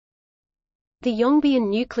The Yongbyon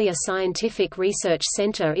Nuclear Scientific Research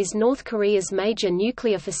Center is North Korea's major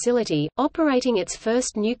nuclear facility, operating its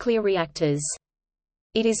first nuclear reactors.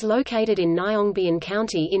 It is located in Yongbyon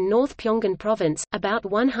County in North Pyongan Province, about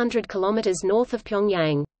 100 km north of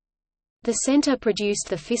Pyongyang. The center produced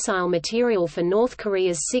the fissile material for North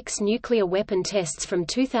Korea's 6 nuclear weapon tests from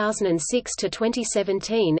 2006 to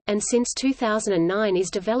 2017, and since 2009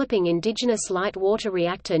 is developing indigenous light water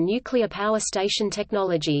reactor nuclear power station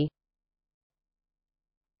technology.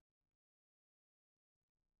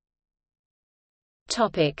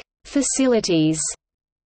 Facilities.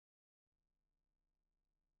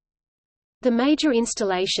 The major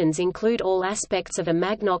installations include all aspects of a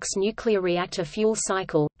Magnox nuclear reactor fuel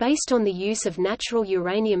cycle, based on the use of natural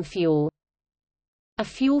uranium fuel, a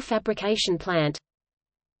fuel fabrication plant,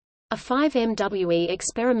 a 5 MWe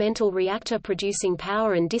experimental reactor producing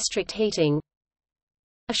power and district heating,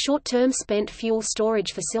 a short-term spent fuel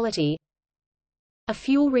storage facility, a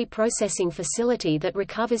fuel reprocessing facility that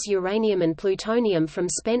recovers uranium and plutonium from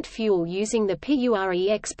spent fuel using the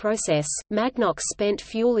PUREX process. Magnox spent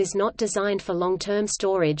fuel is not designed for long-term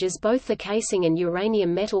storage as both the casing and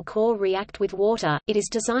uranium metal core react with water. It is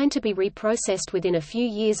designed to be reprocessed within a few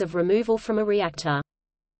years of removal from a reactor.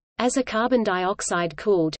 As a carbon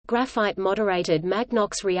dioxide-cooled, graphite-moderated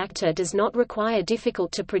Magnox reactor does not require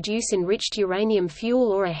difficult-to-produce enriched uranium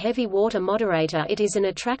fuel or a heavy water moderator, it is an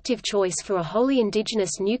attractive choice for a wholly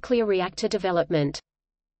indigenous nuclear reactor development.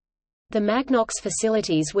 The Magnox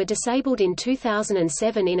facilities were disabled in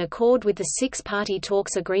 2007 in accord with the six-party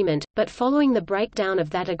talks agreement, but following the breakdown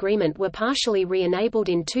of that agreement were partially re-enabled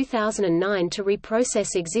in 2009 to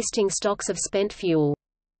reprocess existing stocks of spent fuel.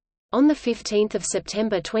 On 15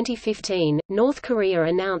 September 2015, North Korea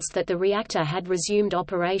announced that the reactor had resumed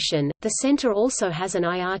operation. The center also has an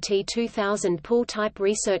IRT-2000 pool-type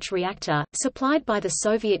research reactor, supplied by the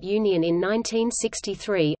Soviet Union in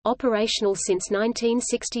 1963, operational since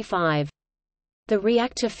 1965. The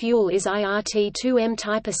reactor fuel is IRT-2M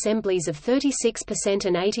type assemblies of 36%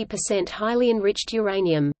 and 80% highly enriched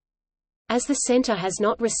uranium. As the center has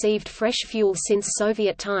not received fresh fuel since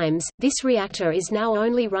Soviet times, this reactor is now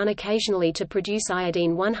only run occasionally to produce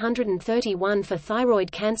iodine-131 for thyroid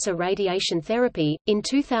cancer radiation therapy. In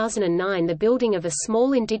 2009, the building of a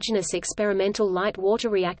small indigenous experimental light water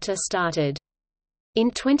reactor started. In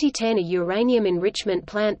 2010, a uranium enrichment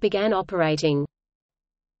plant began operating.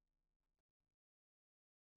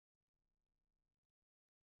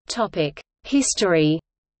 Topic: History.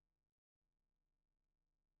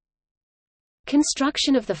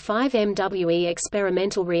 Construction of the 5 MWe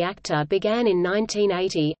experimental reactor began in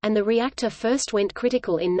 1980, and the reactor first went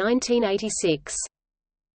critical in 1986.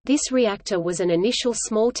 This reactor was an initial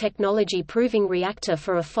small technology-proving reactor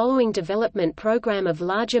for a following development program of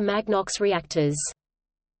larger Magnox reactors.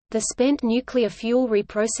 The spent nuclear fuel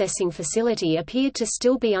reprocessing facility appeared to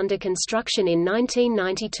still be under construction in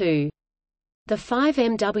 1992. The 5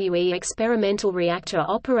 MWe experimental reactor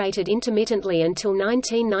operated intermittently until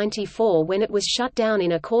 1994 when it was shut down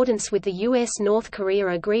in accordance with the U.S.-North Korea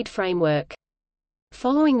agreed framework.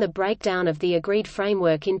 Following the breakdown of the agreed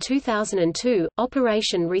framework in 2002,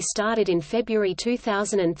 operation restarted in February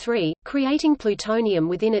 2003, creating plutonium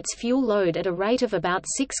within its fuel load at a rate of about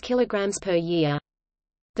 6 kg per year.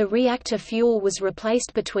 The reactor fuel was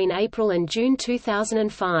replaced between April and June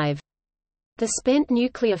 2005. The spent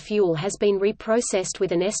nuclear fuel has been reprocessed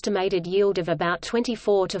with an estimated yield of about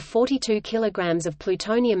 24 to 42 kilograms of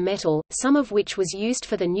plutonium metal, some of which was used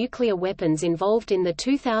for the nuclear weapons involved in the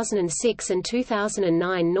 2006 and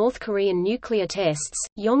 2009 North Korean nuclear tests.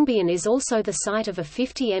 Yongbyon is also the site of a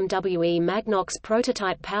 50 MWe Magnox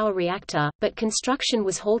prototype power reactor, but construction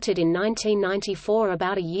was halted in 1994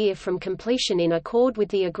 about a year from completion in accord with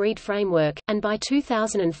the agreed framework, and by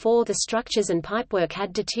 2004 the structures and pipework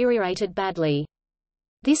had deteriorated badly.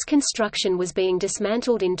 This construction was being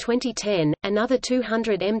dismantled in 2010. Another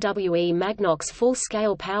 200 MWe Magnox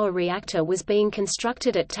full-scale power reactor was being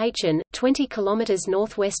constructed at Taechan, 20 km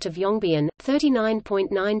northwest of Yongbyon,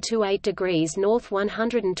 39.928 degrees north,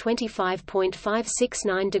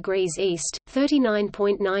 125.569 degrees east,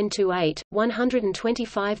 39.928,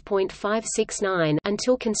 125.569,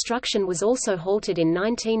 until construction was also halted in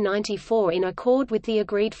 1994 in accord with the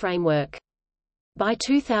agreed framework. By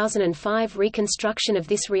 2005, reconstruction of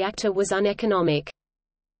this reactor was uneconomic.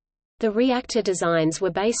 The reactor designs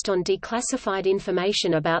were based on declassified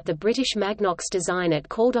information about the British Magnox design at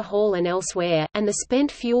Calder Hall and elsewhere, and the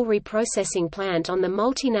spent fuel reprocessing plant on the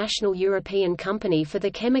multinational European Company for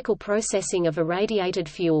the Chemical Processing of Irradiated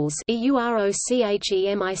Fuels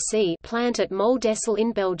plant at Moldessel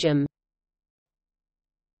in Belgium.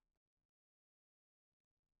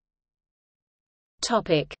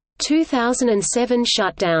 Topic: 2007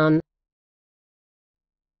 shutdown.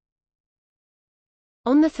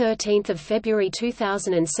 On 13 February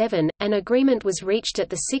 2007, an agreement was reached at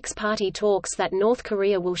the six-party talks that North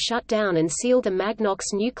Korea will shut down and seal the Magnox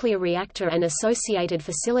nuclear reactor and associated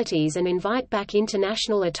facilities and invite back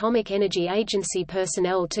International Atomic Energy Agency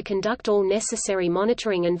personnel to conduct all necessary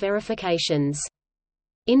monitoring and verifications.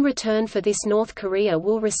 In return for this, North Korea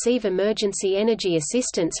will receive emergency energy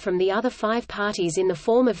assistance from the other five parties in the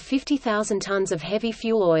form of 50,000 tons of heavy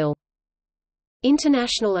fuel oil.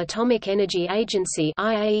 International Atomic Energy Agency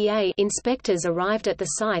 (IAEA) inspectors arrived at the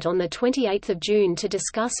site on 28 June to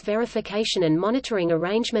discuss verification and monitoring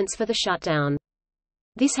arrangements for the shutdown.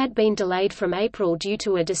 This had been delayed from April due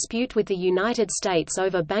to a dispute with the United States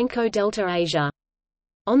over Banco Delta Asia.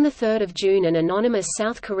 On 3 June, an anonymous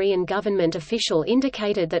South Korean government official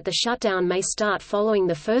indicated that the shutdown may start following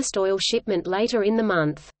the first oil shipment later in the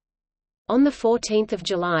month. On 14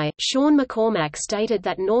 July, Sean McCormack stated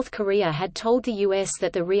that North Korea had told the U.S.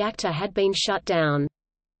 that the reactor had been shut down.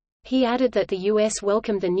 He added that the U.S.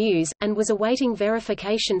 welcomed the news, and was awaiting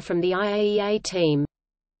verification from the IAEA team.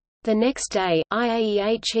 The next day,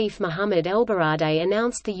 IAEA Chief Mohammad Elbaradei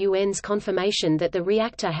announced the UN's confirmation that the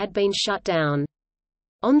reactor had been shut down.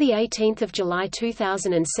 On 18 July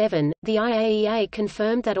 2007, the IAEA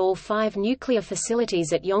confirmed that all five nuclear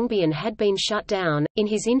facilities at Yongbyon had been shut down. In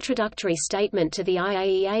his introductory statement to the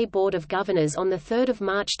IAEA Board of Governors on 3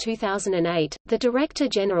 March 2008, the Director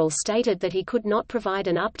General stated that he could not provide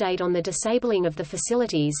an update on the disabling of the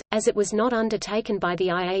facilities, as it was not undertaken by the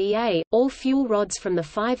IAEA. All fuel rods from the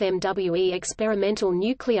 5MWE experimental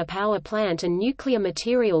nuclear power plant and nuclear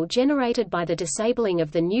material generated by the disabling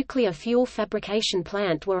of the nuclear fuel fabrication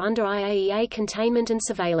plant were under IAEA containment and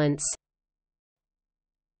surveillance.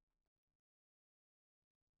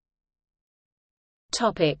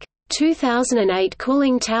 Topic: 2008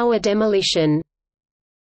 cooling tower demolition.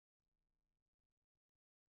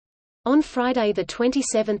 On Friday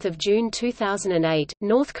 27 June 2008,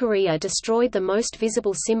 North Korea destroyed the most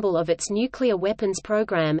visible symbol of its nuclear weapons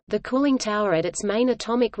program, the cooling tower at its main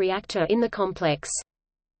atomic reactor in the complex.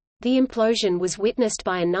 The implosion was witnessed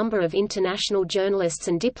by a number of international journalists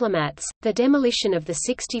and diplomats. The demolition of the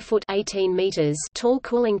 60-foot (18 meters) tall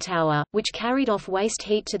cooling tower, which carried off waste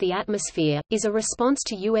heat to the atmosphere, is a response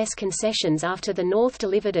to U.S. concessions after the North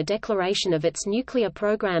delivered a declaration of its nuclear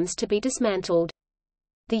programs to be dismantled.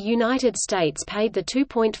 The United States paid the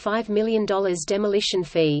 $2.5 million demolition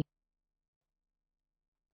fee.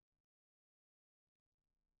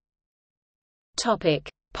 Topic: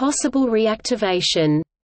 Possible reactivation.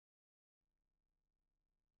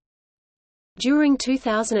 During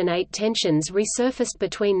 2008, tensions resurfaced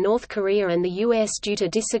between North Korea and the U.S. due to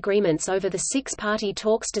disagreements over the six-party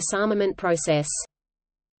talks disarmament process.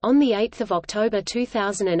 On 8 October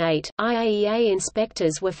 2008, IAEA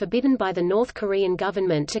inspectors were forbidden by the North Korean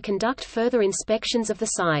government to conduct further inspections of the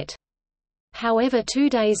site. However,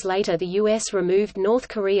 2 days later the U.S. removed North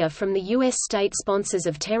Korea from the U.S. state sponsors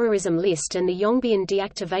of terrorism list and the Yongbyon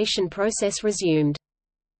deactivation process resumed.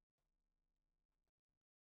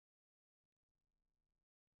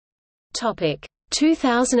 Topic: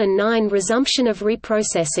 2009 resumption of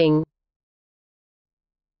reprocessing.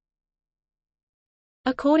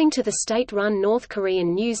 According to the state-run North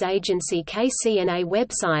Korean news agency KCNA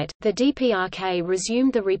website, the DPRK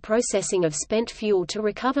resumed the reprocessing of spent fuel to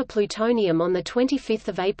recover plutonium on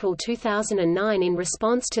 25 April 2009 in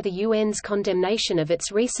response to the UN's condemnation of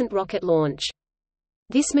its recent rocket launch.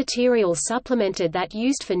 This material supplemented that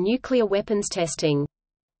used for nuclear weapons testing.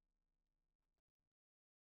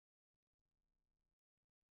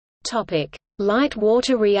 Light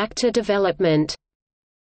water reactor development.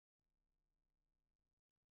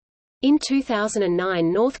 In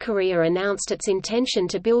 2009, North Korea announced its intention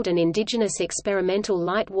to build an indigenous experimental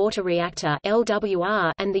light water reactor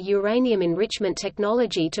 (LWR) and the uranium enrichment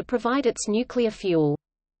technology to provide its nuclear fuel.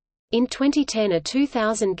 In 2010, a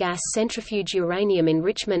 2,000 gas centrifuge uranium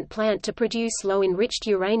enrichment plant to produce low-enriched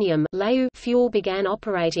uranium fuel began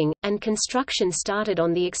operating, and construction started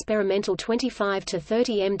on the experimental 25 to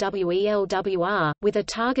 30 MWE LWR, with a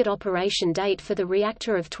target operation date for the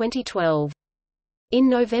reactor of 2012. In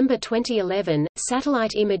November 2011,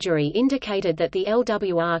 satellite imagery indicated that the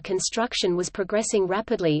LWR construction was progressing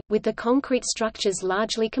rapidly, with the concrete structures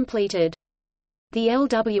largely completed. The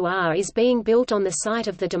LWR is being built on the site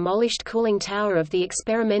of the demolished cooling tower of the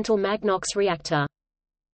experimental Magnox reactor.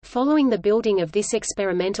 Following the building of this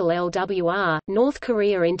experimental LWR, North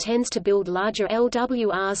Korea intends to build larger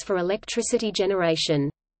LWRs for electricity generation.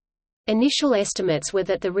 Initial estimates were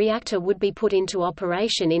that the reactor would be put into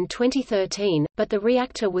operation in 2013, but the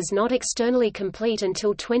reactor was not externally complete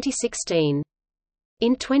until 2016.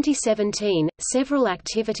 In 2017, several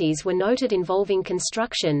activities were noted involving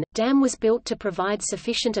construction. Dam was built to provide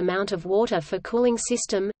sufficient amount of water for cooling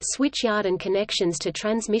system, switchyard and connections to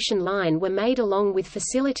transmission line were made along with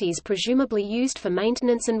facilities presumably used for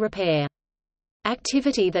maintenance and repair.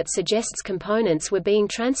 Activity that suggests components were being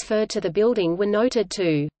transferred to the building were noted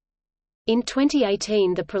too. In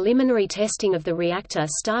 2018 the preliminary testing of the reactor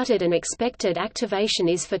started and expected activation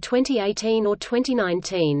is for 2018 or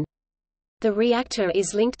 2019. The reactor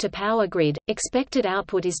is linked to power grid. Expected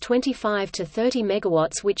output is 25 to 30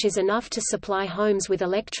 megawatts, which is enough to supply homes with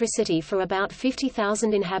electricity for about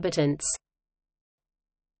 50,000 inhabitants.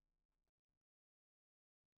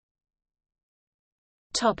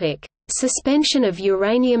 Topic: Suspension of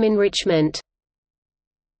uranium enrichment.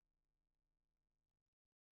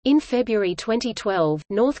 In February 2012,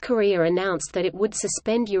 North Korea announced that it would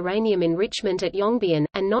suspend uranium enrichment at Yongbyon,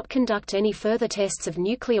 and not conduct any further tests of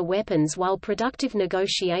nuclear weapons while productive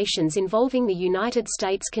negotiations involving the United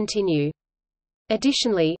States continue.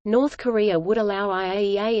 Additionally, North Korea would allow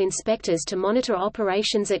IAEA inspectors to monitor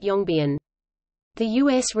operations at Yongbyon. The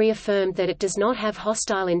U.S. reaffirmed that it does not have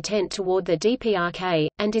hostile intent toward the DPRK,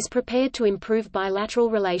 and is prepared to improve bilateral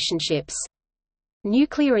relationships.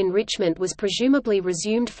 Nuclear enrichment was presumably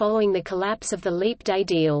resumed following the collapse of the Leap Day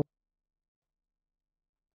deal.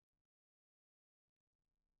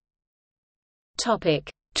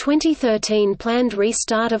 Topic: 2013 planned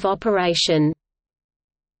restart of operation.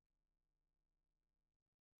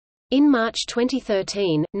 In March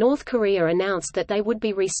 2013, North Korea announced that they would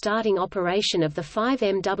be restarting operation of the 5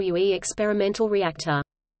 MWE experimental reactor.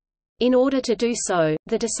 In order to do so,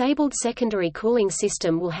 the disabled secondary cooling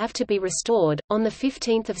system will have to be restored. On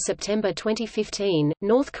 15 September 2015,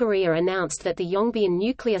 North Korea announced that the Yongbyon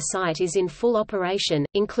nuclear site is in full operation,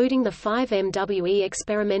 including the 5 MWE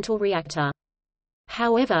experimental reactor.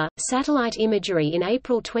 However, satellite imagery in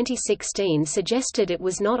April 2016 suggested it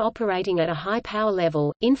was not operating at a high power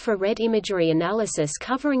level. Infrared imagery analysis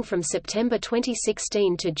covering from September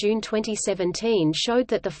 2016 to June 2017 showed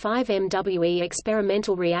that the 5 MWE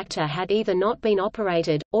experimental reactor had either not been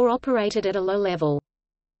operated, or operated at a low level.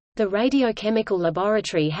 The radiochemical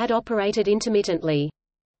laboratory had operated intermittently.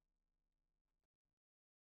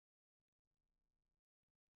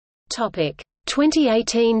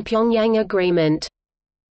 2018 Pyongyang Agreement.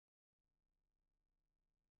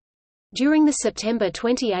 During the September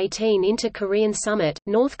 2018 Inter-Korean Summit,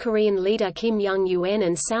 North Korean leader Kim Jong-un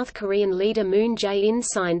and South Korean leader Moon Jae-in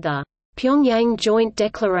signed the Pyongyang Joint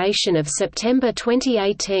Declaration of September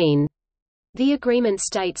 2018. The agreement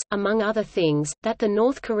states, among other things, that the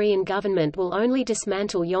North Korean government will only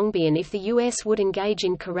dismantle Yongbyon if the U.S. would engage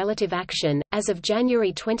in correlative action. As of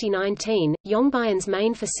January 2019, Yongbyon's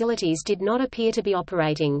main facilities did not appear to be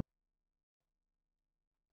operating.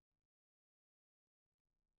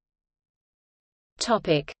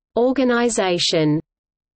 Topic: Organization.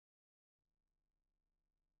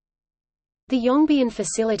 The Yongbyon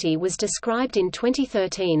facility was described in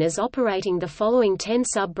 2013 as operating the following 10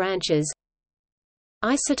 sub-branches: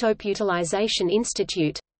 Isotope Utilization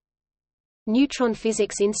Institute, Neutron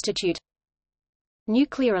Physics Institute,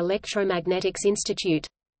 Nuclear Electromagnetics Institute,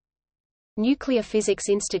 Nuclear Physics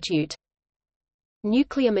Institute,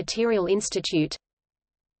 Nuclear Material Institute,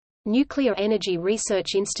 Nuclear Energy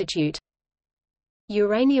Research Institute,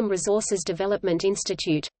 Uranium Resources Development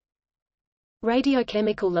Institute,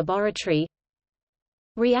 Radiochemical Laboratory,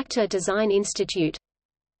 Reactor Design Institute,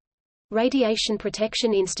 Radiation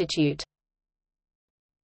Protection Institute.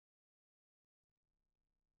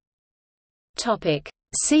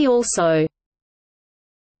 See also: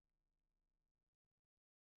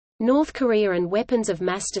 North Korea and weapons of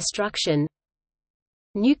mass destruction,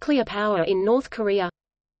 Nuclear power in North Korea,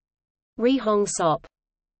 Ri Hong Sop.